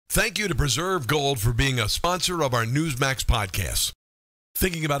Thank you to Preserve Gold for being a sponsor of our NewsMax podcasts.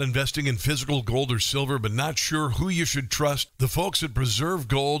 Thinking about investing in physical gold or silver but not sure who you should trust? The folks at Preserve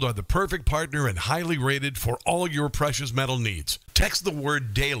Gold are the perfect partner and highly rated for all your precious metal needs. Text the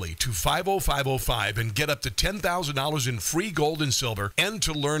word DAILY to 50505 and get up to $10,000 in free gold and silver, and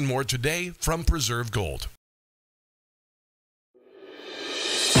to learn more today from Preserve Gold.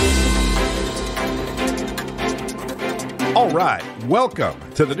 All right, welcome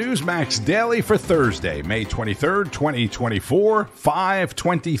to the Newsmax Daily for Thursday, May 23rd, 2024,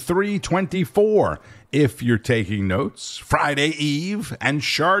 5/23/24. If you're taking notes, Friday Eve and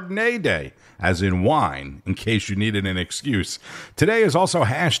Chardonnay Day, as in wine, in case you needed an excuse. Today is also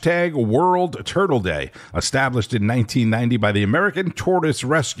hashtag World Turtle Day, established in 1990 by the American Tortoise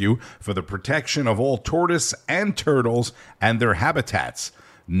Rescue for the protection of all tortoise and turtles and their habitats.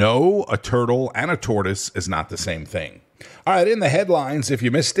 No, a turtle and a tortoise is not the same thing. All right, in the headlines, if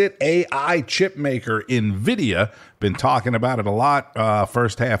you missed it, AI chip maker NVIDIA, been talking about it a lot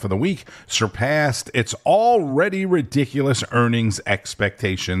first half of the week, surpassed its already ridiculous earnings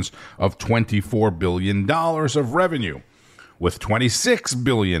expectations of $24 billion of revenue, with $26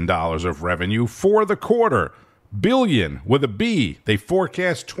 billion of revenue for the quarter. Billion with a B. They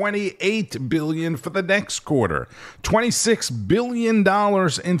forecast $28 billion for the next quarter. $26 billion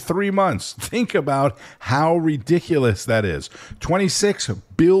in 3 months. Think about how ridiculous that is. $26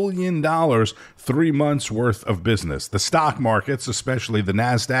 billion, 3 months worth of business. The stock markets, especially the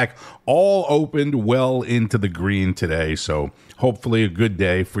NASDAQ, all opened well into the green today. So hopefully a good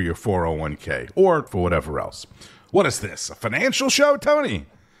day for your 401k or for whatever else. What is this? A financial show, Tony?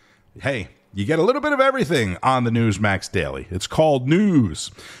 Hey. You get a little bit of everything on the Newsmax Daily. It's called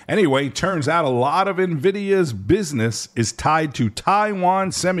news. Anyway, turns out a lot of NVIDIA's business is tied to Taiwan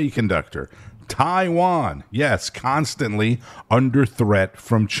Semiconductor. Taiwan, yes, constantly under threat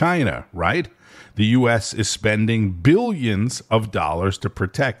from China, right? The U.S. is spending billions of dollars to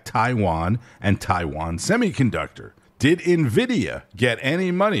protect Taiwan and Taiwan Semiconductor. Did NVIDIA get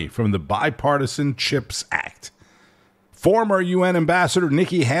any money from the Bipartisan CHIPS Act? Former UN Ambassador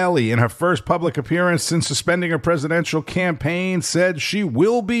Nikki Haley, in her first public appearance since suspending her presidential campaign, said she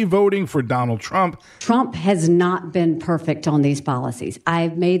will be voting for Donald Trump. Trump has not been perfect on these policies.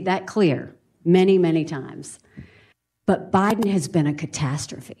 I've made that clear many, many times. But Biden has been a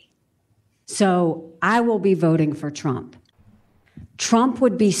catastrophe. So I will be voting for Trump. Trump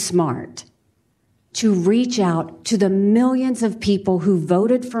would be smart to reach out to the millions of people who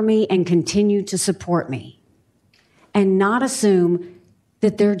voted for me and continue to support me, and not assume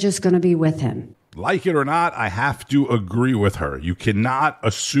that they're just going to be with him. Like it or not, I have to agree with her. You cannot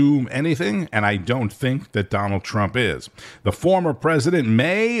assume anything, and I don't think that Donald Trump is. The former president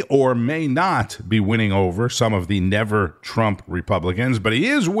may or may not be winning over some of the never-Trump Republicans, but he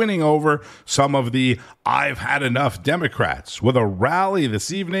is winning over some of the I've had enough Democrats with a rally this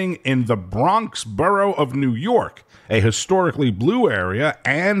evening in the Bronx borough of New York, a historically blue area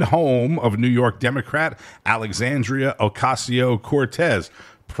and home of New York Democrat Alexandria Ocasio-Cortez,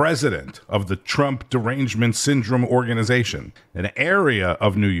 president of the Trump Derangement Syndrome Organization, an area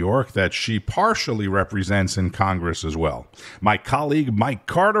of New York that she partially represents in Congress as well. My colleague Mike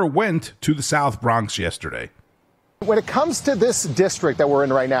Carter went to the South Bronx yesterday. When it comes to this district that we're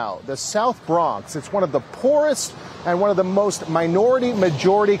in right now, the South Bronx, it's one of the poorest and one of the most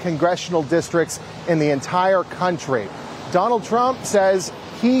minority-majority congressional districts in the entire country. Donald Trump says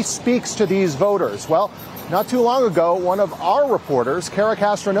he speaks to these voters. Well, not too long ago, one of our reporters, Cara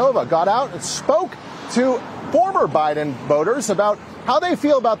Castronova, got out and spoke to former Biden voters about how they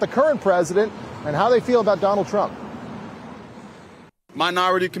feel about the current president and how they feel about Donald Trump.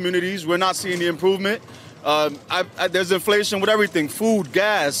 Minority communities, we're not seeing the improvement. There's inflation with everything, food,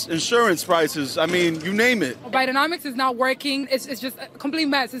 gas, insurance prices. I mean, you name it. Bidenomics is not working. It's just a complete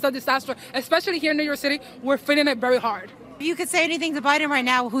mess. It's a disaster, especially here in New York City. We're feeling it very hard. If you could say anything to Biden right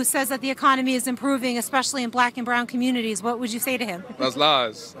now, who says that the economy is improving, especially in black and brown communities, what would you say to him? That's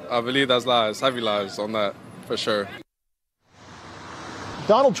lies. I believe that's lies. Heavy lies on that, for sure.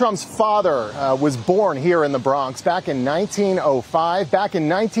 Donald Trump's father was born here in the Bronx back in 1905. Back in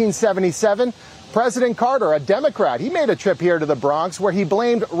 1977, President Carter, a Democrat, he made a trip here to the Bronx where he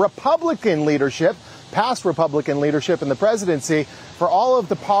blamed Republican leadership, past Republican leadership in the presidency, for all of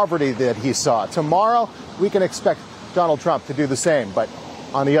the poverty that he saw. Tomorrow, we can expect Donald Trump to do the same, but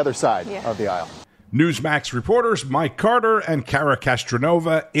on the other side of the aisle. NEWSMAX reporters Mike Carter and Cara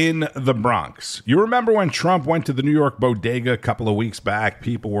Castronova in the Bronx. You remember when Trump went to the New York bodega a couple of weeks back?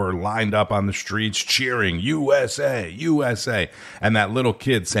 People were lined up on the streets cheering, USA, USA. And that little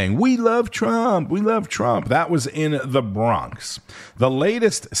kid saying, we love Trump, we love Trump. That was in the Bronx. The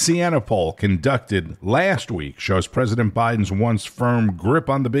latest Siena poll conducted last week shows President Biden's once firm grip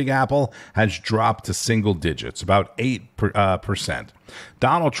on the Big Apple has dropped to single digits, about 8%.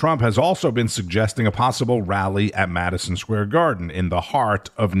 Donald Trump has also been suggesting a possible rally at Madison Square Garden in the heart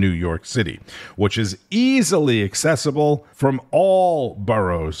of New York City, which is easily accessible from all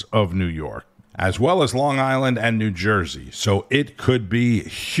boroughs of New York, as well as Long Island and New Jersey. So it could be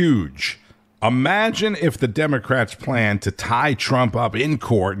huge. Imagine if the Democrats' plan to tie Trump up in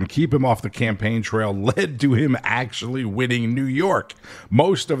court and keep him off the campaign trail led to him actually winning New York.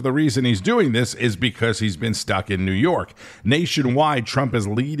 Most of the reason he's doing this is because he's been stuck in New York. Nationwide, Trump is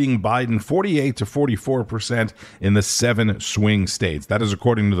leading Biden 48 to 44% in the 7 swing states. That is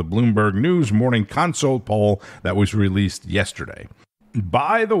according to the Bloomberg News Morning Consult poll that was released yesterday.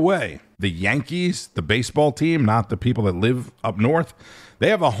 By the way, the Yankees, the baseball team, not the people that live up north, they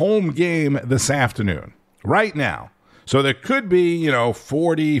have a home game this afternoon, right now. So there could be,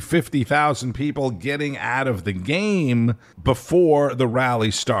 40, 50,000 people getting out of the game before the rally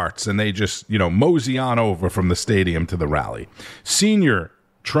starts. And they just, mosey on over from the stadium to the rally. Senior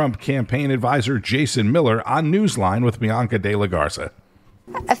Trump campaign advisor Jason Miller on Newsline with Bianca De La Garza.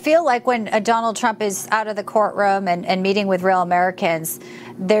 I feel like when Donald Trump is out of the courtroom and meeting with real Americans,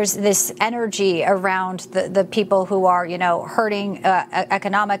 there's this energy around the people who are, hurting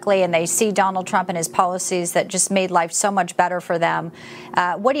economically, and they see Donald Trump and his policies that just made life so much better for them.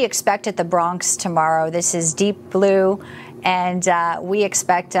 What do you expect at the Bronx tomorrow? This is deep blue, and we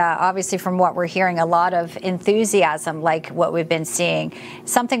expect, obviously, from what we're hearing, a lot of enthusiasm like what we've been seeing.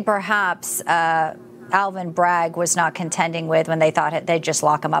 Something perhaps Alvin Bragg was not contending with when they thought they'd just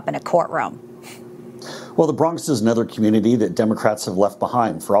lock him up in a courtroom. Well, the Bronx is another community that Democrats have left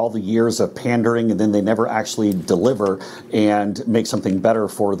behind for all the years of pandering, and then they never actually deliver and make something better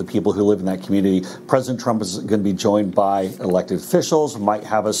for the people who live in that community. President Trump is going to be joined by elected officials, might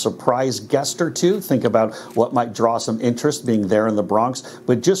have a surprise guest or two. Think about what might draw some interest being there in the Bronx.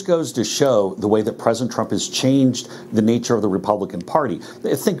 But it just goes to show the way that President Trump has changed the nature of the Republican Party.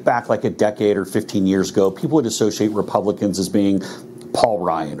 Think back like a decade or 15 years ago, people would associate Republicans as being Paul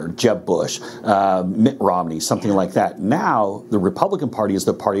Ryan or Jeb Bush, Mitt Romney, something like that. Now, the Republican Party is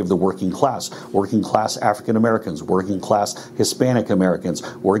the party of the working class African Americans, working class Hispanic Americans,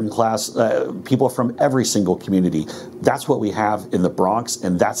 working class people from every single community. That's what we have in the Bronx,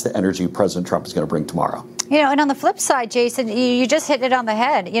 and that's the energy President Trump is going to bring tomorrow. And on the flip side, Jason, you just hit it on the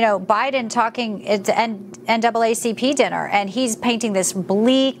head. Biden talking at NAACP dinner, and he's painting this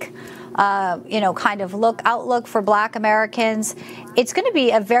bleak, kind of outlook for Black Americans. It's going to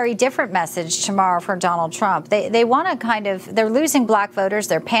be a very different message tomorrow for Donald Trump. They want to they're losing Black voters.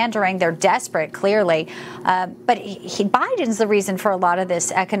 They're pandering. They're desperate, clearly. But Biden's the reason for a lot of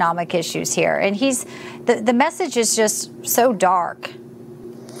this economic issues here. And the message is just so dark.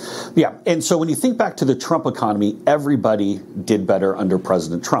 Yeah. And so when you think back to the Trump economy, everybody did better under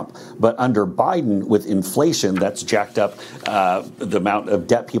President Trump. But under Biden, with inflation, that's jacked up the amount of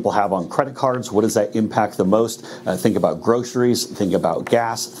debt people have on credit cards. What does that impact the most? Think about groceries, think about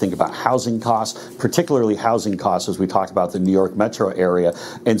gas, think about housing costs, particularly housing costs, as we talked about the New York metro area.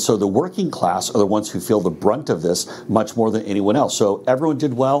 And so the working class are the ones who feel the brunt of this much more than anyone else. So everyone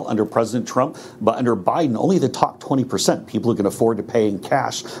did well under President Trump, but under Biden, only the top 20%, people who can afford to pay in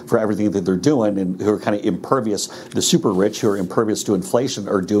cash for everything that they're doing and who are kind of impervious, the super rich who are impervious to inflation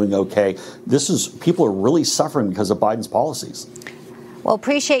are doing okay. People are really suffering because of Biden's policies. Well,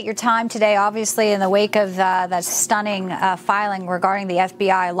 appreciate your time today. Obviously, in the wake of that stunning filing regarding the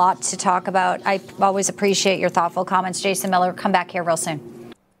FBI, a lot to talk about. I always appreciate your thoughtful comments. Jason Miller, come back here real soon.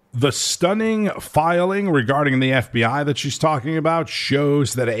 The stunning filing regarding the FBI that she's talking about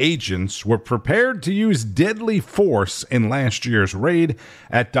shows that agents were prepared to use deadly force in last year's raid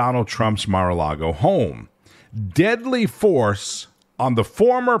at Donald Trump's Mar-a-Lago home. Deadly force on the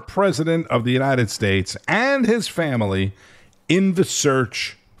former president of the United States and his family in the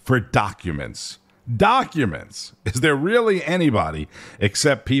search for documents. Documents. Is there really anybody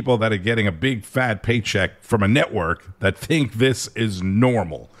except people that are getting a big fat paycheck from a network that think this is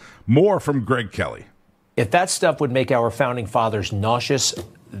normal? More from Greg Kelly. If that stuff would make our founding fathers nauseous,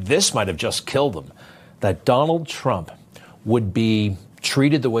 this might have just killed them. That Donald Trump would be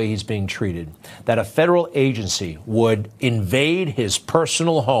treated the way he's being treated, that a federal agency would invade his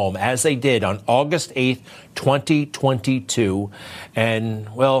personal home, as they did on August 8th, 2022,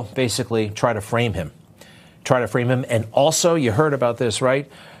 and, well, basically try to frame him. And also, you heard about this,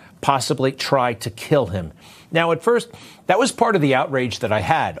 right? Possibly try to kill him. Now, at first, that was part of the outrage that I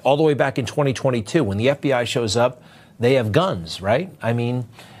had all the way back in 2022. When the FBI shows up, they have guns, right? I mean,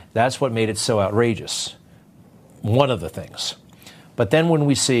 that's what made it so outrageous. One of the things. But then when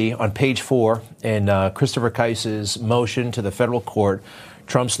we see on page 4 in Christopher Kice's motion to the federal court,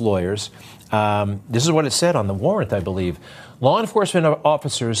 Trump's lawyers, this is what it said on the warrant, I believe. Law enforcement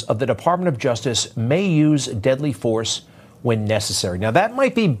officers of the Department of Justice may use deadly force when necessary. Now, that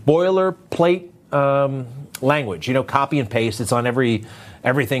might be boilerplate language, copy and paste. It's on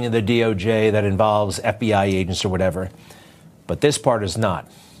everything in the DOJ that involves FBI agents or whatever. But this part is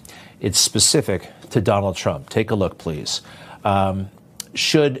not. It's specific to Donald Trump. Take a look, please.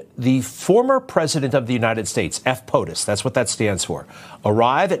 Should the former president of the United States, FPOTUS, that's what that stands for,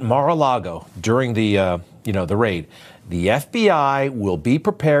 arrive at Mar-a-Lago during the raid, the FBI will be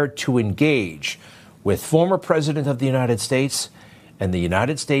prepared to engage with former president of the United States and the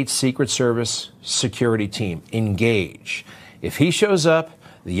United States Secret Service security team. Engage. If he shows up,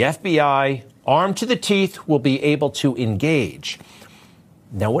 the FBI, armed to the teeth, will be able to engage.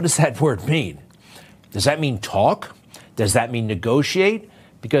 Now, what does that word mean? Does that mean talk? Does that mean negotiate?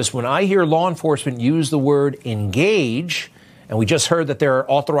 Because when I hear law enforcement use the word engage, and we just heard that they're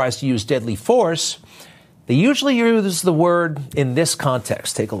authorized to use deadly force, they usually use the word in this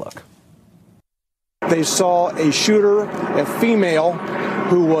context. Take a look. They saw a shooter, a female,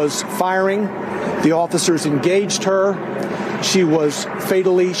 who was firing. The officers engaged her. She was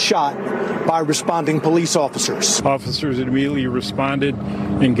fatally shot by responding police officers. Officers immediately responded,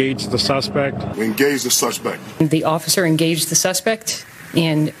 engaged the suspect. We engaged the suspect. The officer engaged the suspect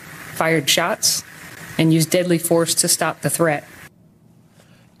and fired shots and used deadly force to stop the threat.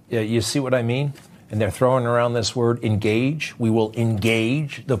 Yeah, you see what I mean? And they're throwing around this word engage. We will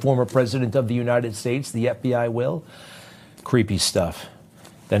engage the former president of the United States. The FBI will. Creepy stuff.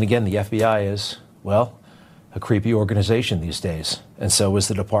 Then again, the FBI is, well, a creepy organization these days. And so is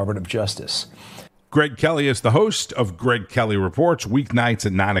the Department of Justice. Greg Kelly is the host of Greg Kelly Reports, weeknights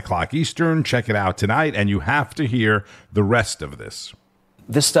at 9 o'clock Eastern. Check it out tonight, and you have to hear the rest of this.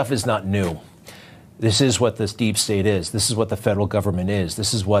 This stuff is not new. This is what this deep state is. This is what the federal government is.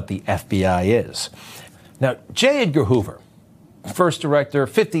 This is what the FBI is. Now, J. Edgar Hoover, first director,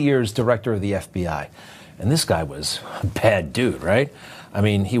 50 years director of the FBI. And this guy was a bad dude, right? I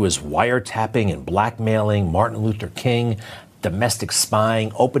mean, he was wiretapping and blackmailing Martin Luther King, domestic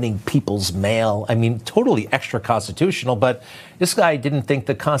spying, opening people's mail. I mean, totally extra constitutional. But this guy didn't think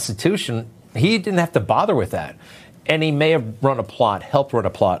the Constitution, he didn't have to bother with that. And he may have helped run a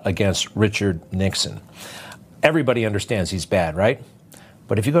plot against Richard Nixon. Everybody understands he's bad, right?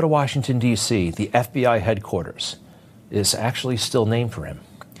 But if you go to Washington, D.C., the FBI headquarters is actually still named for him.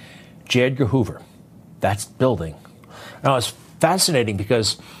 J. Edgar Hoover, that's building. Now, it's fascinating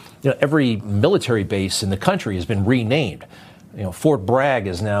because every military base in the country has been renamed. Fort Bragg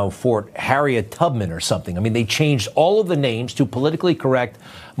is now Fort Harriet Tubman or something. I mean, they changed all of the names to politically correct,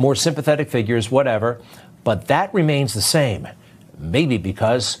 more sympathetic figures, whatever. But that remains the same. Maybe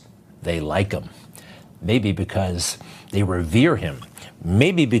because they like him. Maybe because they revere him.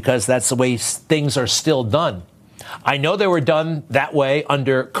 Maybe because that's the way things are still done. I know they were done that way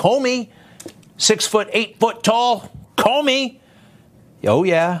under Comey, 6 foot, 8 foot tall Comey. Oh,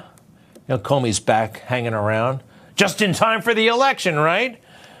 yeah. Comey's back hanging around just in time for the election, right?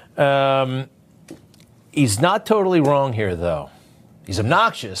 He's not totally wrong here, though. He's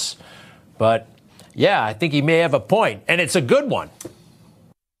obnoxious, but yeah, I think he may have a point, and it's a good one.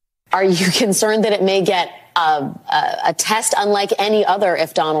 Are you concerned that it may get a test unlike any other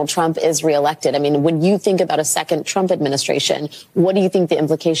if Donald Trump is reelected? I mean, when you think about a second Trump administration, what do you think the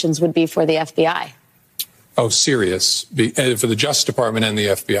implications would be for the FBI? Oh, serious, for the Justice Department and the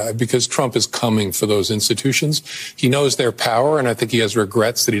FBI, because Trump is coming for those institutions. He knows their power, and I think he has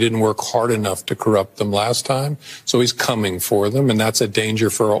regrets that he didn't work hard enough to corrupt them last time. So he's coming for them, and that's a danger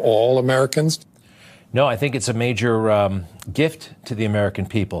for all Americans. No, I think it's a major gift to the American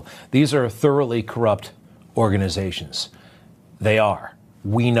people. These are thoroughly corrupt organizations. They are.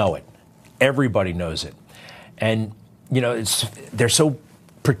 We know it. Everybody knows it. And, they're so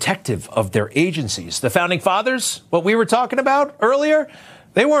protective of their agencies. The Founding Fathers, what we were talking about earlier,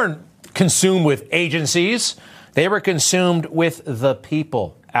 they weren't consumed with agencies. They were consumed with the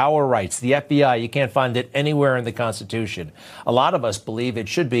people, our rights. The FBI, you can't find it anywhere in the Constitution. A lot of us believe it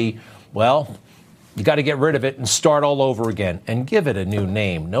should be, well, You got to get rid of it and start all over again and give it a new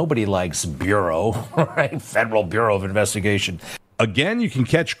name. Nobody likes Bureau, right? Federal Bureau of Investigation. Again, you can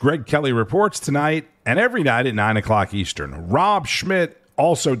catch Greg Kelly Reports tonight and every night at 9 o'clock Eastern. Rob Schmitt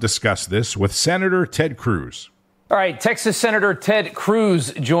also discussed this with Senator Ted Cruz. All right, Texas Senator Ted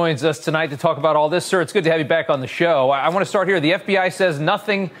Cruz joins us tonight to talk about all this. Sir, it's good to have you back on the show. I want to start here. The FBI says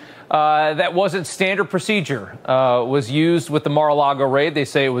nothing that wasn't standard procedure was used with the Mar-a-Lago raid. They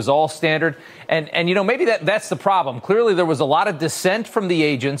say it was all standard. And you know, maybe that's the problem. Clearly, there was a lot of dissent from the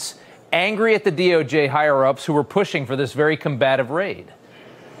agents, angry at the DOJ higher-ups who were pushing for this very combative raid.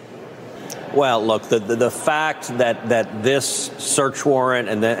 Well, look, the fact that this search warrant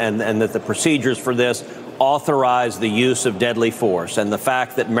and that the procedures for this authorize the use of deadly force, and the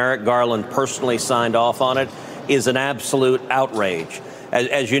fact that Merrick Garland personally signed off on it, is an absolute outrage.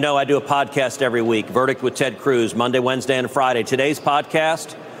 As you know, I do a podcast every week, Verdict with Ted Cruz, Monday, Wednesday, and Friday. Today's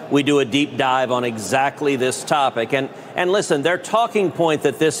podcast, we do a deep dive on exactly this topic. And listen, their talking point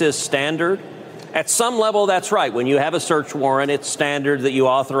that this is standard, at some level, that's right. When you have a search warrant, it's standard that you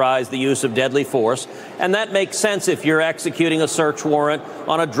authorize the use of deadly force. And that makes sense if you're executing a search warrant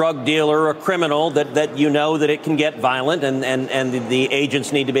on a drug dealer or a criminal that you know that it can get violent and the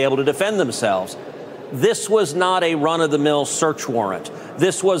agents need to be able to defend themselves. This was not a run-of-the-mill search warrant.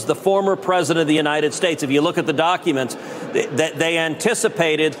 This was the former president of the United States. If you look at the documents, they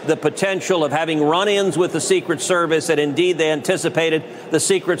anticipated the potential of having run-ins with the Secret Service, and indeed they anticipated the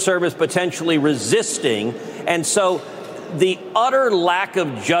Secret Service potentially resisting. And so the utter lack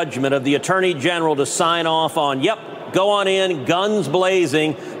of judgment of the Attorney General to sign off on, yep, go on in, guns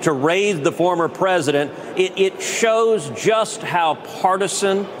blazing, to raid the former president, it shows just how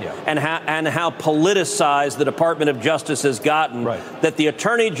partisan and how politicized the Department of Justice has gotten, that the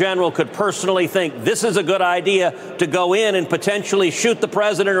Attorney General could personally think this is a good idea to go in and potentially shoot the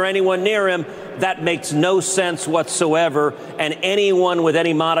president or anyone near him. That makes no sense whatsoever, and anyone with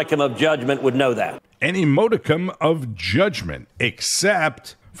any modicum of judgment would know that. Any modicum of judgment,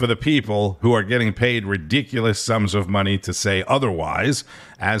 except for the people who are getting paid ridiculous sums of money to say otherwise,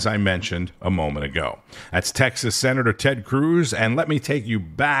 as I mentioned a moment ago. That's Texas Senator Ted Cruz, and let me take you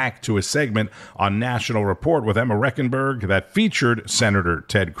back to a segment on National Report with Emma Reckenberg that featured Senator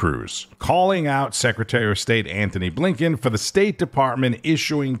Ted Cruz, calling out Secretary of State Anthony Blinken for the State Department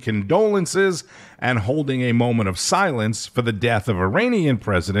issuing condolences and holding a moment of silence for the death of Iranian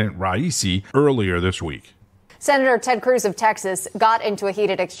President Raisi earlier this week. Senator Ted Cruz of Texas got into a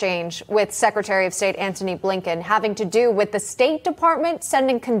heated exchange with Secretary of State Anthony Blinken having to do with the State Department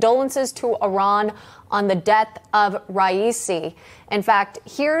sending condolences to Iran on the death of Raisi. In fact,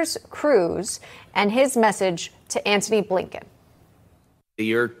 here's Cruz and his message to Anthony Blinken.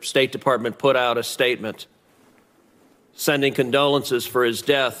 Your State Department put out a statement sending condolences for his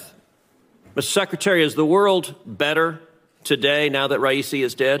death. Mr. Secretary, is the world better today now that Raisi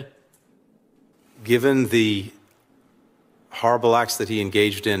is dead? Given the horrible acts that he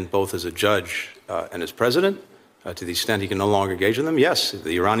engaged in, both as a judge and as president, to the extent he can no longer engage in them, yes,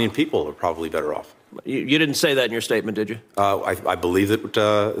 the Iranian people are probably better off. You didn't say that in your statement, did you? I believe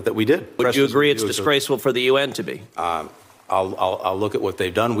that we did. Would you agree it's disgraceful for the UN to be? I'll look at what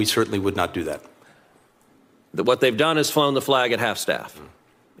they've done. We certainly would not do that. What they've done is flown the flag at half-staff.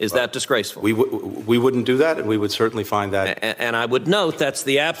 Is that disgraceful? We wouldn't do that, and we would certainly find that. And I would note that's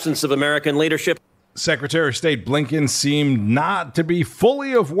the absence of American leadership. Secretary of State Blinken seemed not to be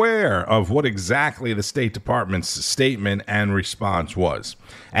fully aware of what exactly the State Department's statement and response was.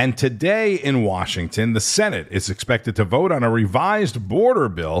 And today in Washington, the Senate is expected to vote on a revised border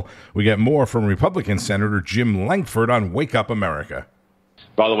bill. We get more from Republican Senator Jim Lankford on Wake Up America.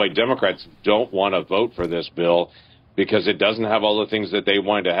 By the way, Democrats don't want to vote for this bill because it doesn't have all the things that they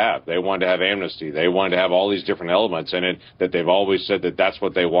wanted to have. They wanted to have amnesty. They wanted to have all these different elements in it that they've always said that that's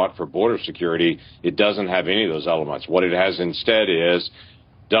what they want for border security. It doesn't have any of those elements. What it has instead is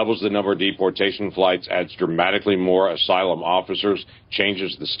doubles the number of deportation flights, adds dramatically more asylum officers,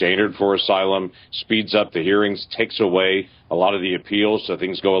 changes the standard for asylum, speeds up the hearings, takes away a lot of the appeals so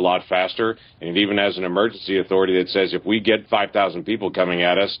things go a lot faster. And it even has an emergency authority that says if we get 5,000 people coming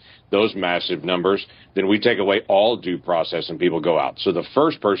at us, those massive numbers, then we take away all due process and people go out. So the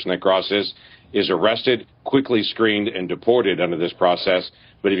first person that crosses is arrested, quickly screened, and deported under this process.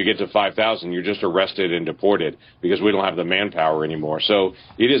 But if you get to 5,000, you're just arrested and deported because we don't have the manpower anymore. So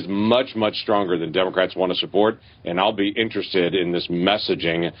it is much, much stronger than Democrats want to support. And I'll be interested in this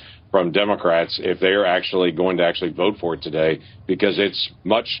messaging from Democrats if they are actually going to actually vote for it today, because it's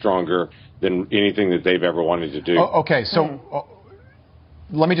much stronger than anything that they've ever wanted to do. Okay, so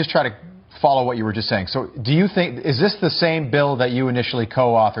let me just try to follow what you were just saying. So do you think, is this the same bill that you initially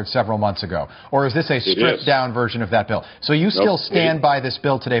co-authored several months ago? Or is this a stripped down version of that bill? So you still stand by this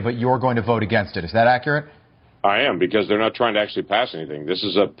bill today, but you're going to vote against it. Is that accurate? I am, because they're not trying to actually pass anything. This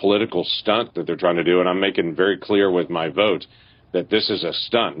is a political stunt that they're trying to do, and I'm making very clear with my vote that this is a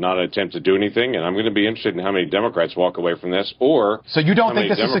stunt, not an attempt to do anything, and I'm going to be interested in how many Democrats walk away from this, or... So you don't think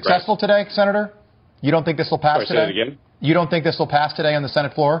this is successful today, Senator? You don't think this will pass today? Say that again? You don't think this will pass today on the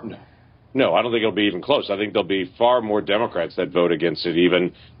Senate floor? No, I don't think it'll be even close. I think there'll be far more Democrats that vote against it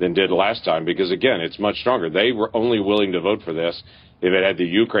even than did last time, because, again, it's much stronger. They were only willing to vote for this if it had the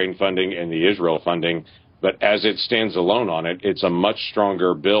Ukraine funding and the Israel funding. But as it stands alone on it, it's a much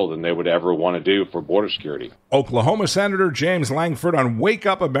stronger bill than they would ever want to do for border security. Oklahoma Senator James Lankford on Wake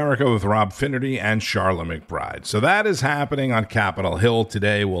Up America with Rob Finnerty and Charlotte McBride. So that is happening on Capitol Hill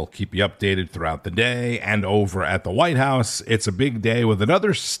today. We'll keep you updated throughout the day. And over at the White House, it's a big day with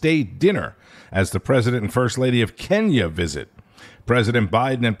another state dinner as the President and First Lady of Kenya visit. President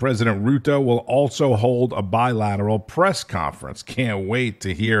Biden and President Ruto will also hold a bilateral press conference. Can't wait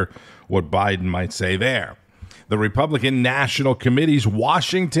to hear what Biden might say there. The Republican National Committee's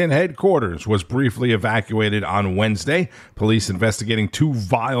Washington headquarters was briefly evacuated on Wednesday. Police investigating 2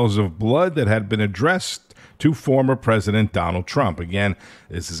 vials of blood that had been addressed to former President Donald Trump. Again,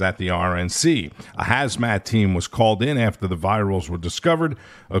 this is at the RNC. A hazmat team was called in after the vials were discovered,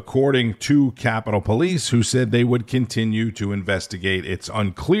 according to Capitol Police, who said they would continue to investigate. It's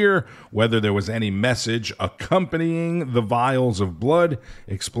unclear whether there was any message accompanying the vials of blood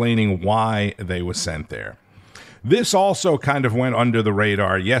explaining why they were sent there. This also kind of went under the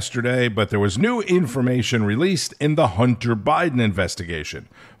radar yesterday, but there was new information released in the Hunter Biden investigation.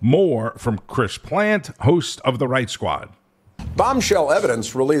 More from Chris Plante, host of The Right Squad. Bombshell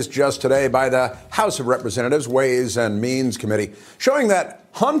evidence released just today by the House of Representatives Ways and Means Committee showing that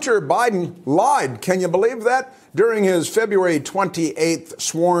Hunter Biden lied. Can you believe that? During his February 28th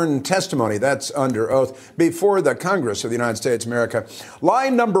sworn testimony, that's under oath, before the Congress of the United States of America. Lie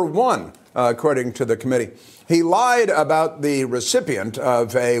number 1, according to the committee. He lied about the recipient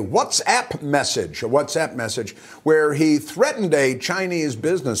of a WhatsApp message where he threatened a Chinese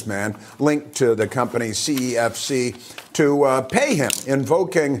businessman linked to the company CEFC to pay him,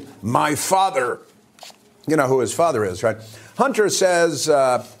 invoking my father. You know who his father is, right? Hunter says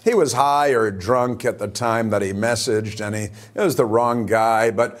he was high or drunk at the time that he messaged, and it was the wrong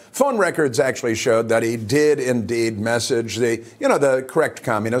guy. But phone records actually showed that he did indeed message the correct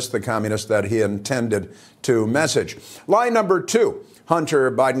communist, the communist that he intended to message. Lie number 2.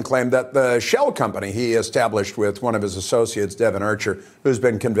 Hunter Biden claimed that the shell company he established with one of his associates, Devin Archer, who's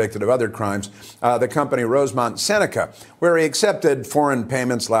been convicted of other crimes, the company Rosemont Seneca, where he accepted foreign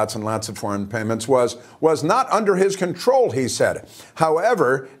payments, lots and lots of foreign payments, was not under his control, he said.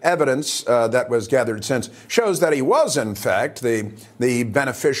 However, evidence that was gathered since shows that he was, in fact, the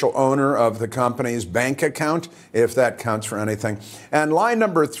beneficial owner of the company's bank account, if that counts for anything. And lie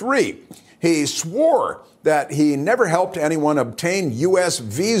number 3, he swore that he never helped anyone obtain U.S.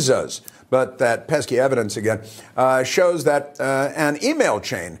 visas. But that pesky evidence, again, shows that an email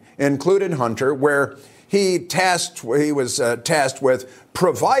chain included Hunter where he was tasked with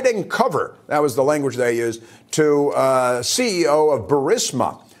providing cover, that was the language they used, to CEO of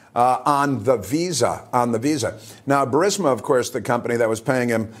Burisma on the visa. Now, Burisma, of course, the company that was paying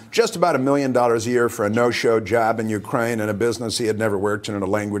him just about $1 million a year for a no-show job in Ukraine in a business he had never worked in a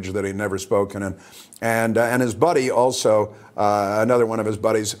language that he'd never spoken in. And his buddy also, another one of his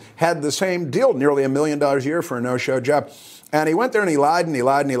buddies, had the same deal, nearly $1 million a year for a no-show job. And he went there and he lied and he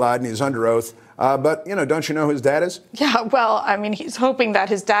lied and he lied and he's under oath. But, don't you know who his dad is? Yeah, well, I mean, he's hoping that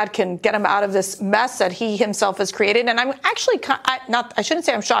his dad can get him out of this mess that he himself has created. And I'm actually I shouldn't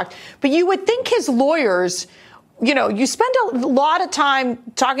say I'm shocked, but you would think his lawyers, you spend a lot of time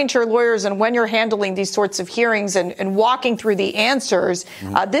talking to your lawyers and when you're handling these sorts of hearings and walking through the answers.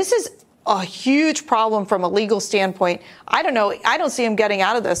 This is a huge problem from a legal standpoint. I don't know. I don't see him getting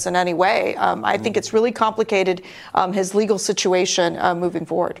out of this in any way. I think it's really complicated, his legal situation moving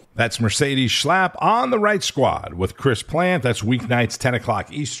forward. That's Mercedes Schlapp on The Right Squad with Chris Plante. That's weeknights, 10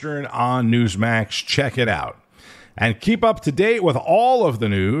 o'clock Eastern on Newsmax. Check it out. And keep up to date with all of the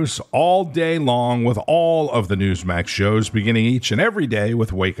news all day long with all of the Newsmax shows, beginning each and every day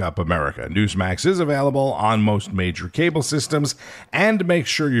with Wake Up America. Newsmax is available on most major cable systems, and make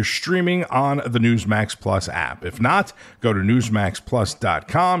sure you're streaming on the Newsmax Plus app. If not, go to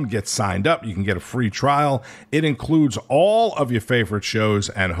NewsMaxPlus.com, get signed up. You can get a free trial. It includes all of your favorite shows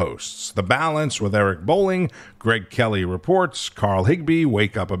and hosts. The Balance with Eric Bowling, Greg Kelly Reports, Carl Higbee,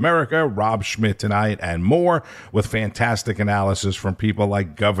 Wake Up America, Rob Schmitt Tonight, and more, with with fantastic analysis from people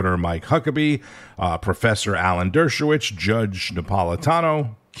like Governor Mike Huckabee, Professor Alan Dershowitz, Judge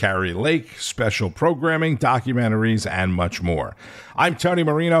Napolitano, Carrie Lake, special programming, documentaries, and much more. I'm Tony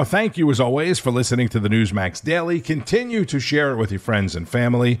Marino. Thank you, as always, for listening to the Newsmax Daily. Continue to share it with your friends and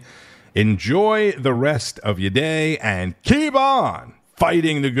family. Enjoy the rest of your day and keep on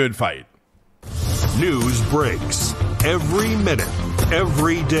fighting the good fight. News breaks every minute,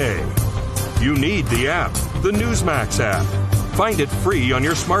 every day. You need the app, the Newsmax app. Find it free on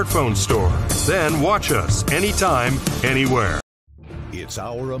your smartphone store. Then watch us anytime, anywhere. It's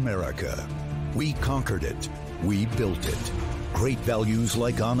our America. We conquered it. We built it. Great values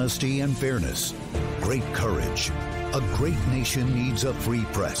like honesty and fairness. Great courage. A great nation needs a free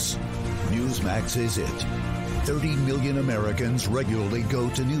press. Newsmax is it. 30 million Americans regularly go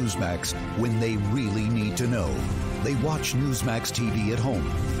to Newsmax when they really need to know. They watch Newsmax TV at home.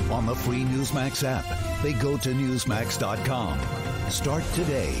 On the free Newsmax app, they go to Newsmax.com. Start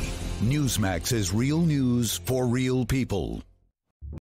today. Newsmax is real news for real people.